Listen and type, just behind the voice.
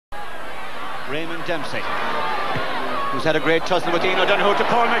Raymond Dempsey, who's had a great tussle with Ian O'Donoghue, to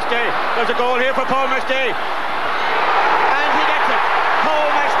Paul McStay. There's a goal here for Paul McStay, and he gets it. Paul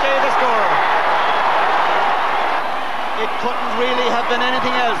McStay, the scorer. It couldn't really have been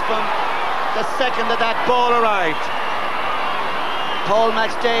anything else from the second that ball arrived. Paul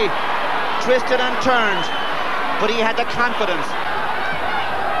McStay twisted and turned, but he had the confidence.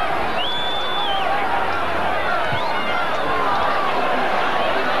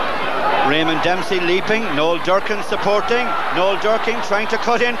 Raymond Dempsey leaping, Noel Durkin supporting, Noel Durkin trying to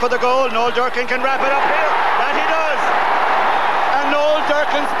cut in for the goal. Noel Durkin can wrap it up here, that he does. A Noel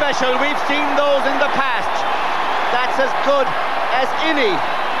Durkin special, we've seen those in the past. That's as good as any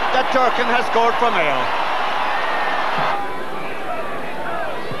that Durkin has scored for Mayo.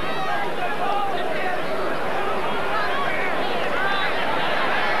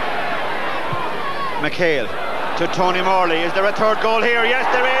 McHale to Tony Morley. Is there a third goal here? Yes,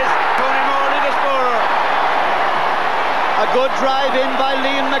 there is. Tony Morley, the scorer. A good drive in by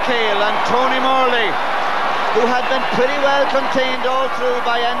Liam McHale, and Tony Morley, who had been pretty well contained all through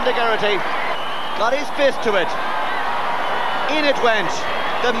by Enda Geraghty, got his fist to it. In it went.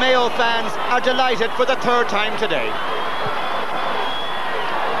 The Mayo fans are delighted for the third time today.